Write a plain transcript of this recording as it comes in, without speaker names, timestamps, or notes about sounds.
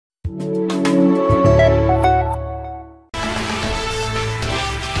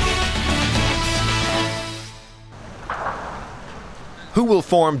Who will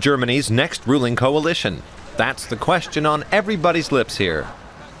form Germany's next ruling coalition? That's the question on everybody's lips here.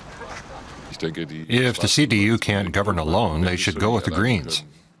 If the CDU can't govern alone, they should go with the Greens.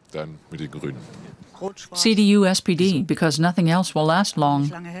 CDU-SPD, because nothing else will last long.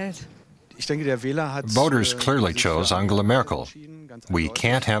 Voters clearly chose Angela Merkel. We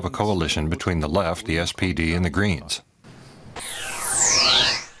can't have a coalition between the left, the SPD, and the Greens.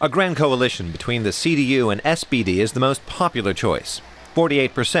 A grand coalition between the CDU and SPD is the most popular choice.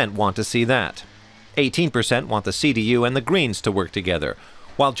 48% want to see that. 18% want the CDU and the Greens to work together,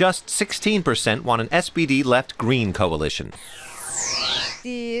 while just 16% want an SPD-left Green coalition.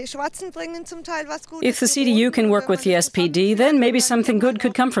 If the CDU can work with the SPD, then maybe something good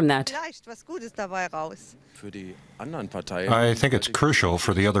could come from that. I think it's crucial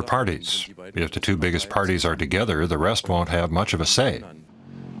for the other parties. If the two biggest parties are together, the rest won't have much of a say.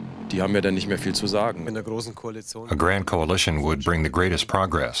 A grand coalition would bring the greatest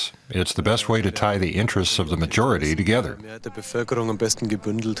progress. It's the best way to tie the interests of the majority together.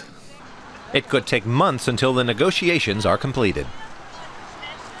 It could take months until the negotiations are completed.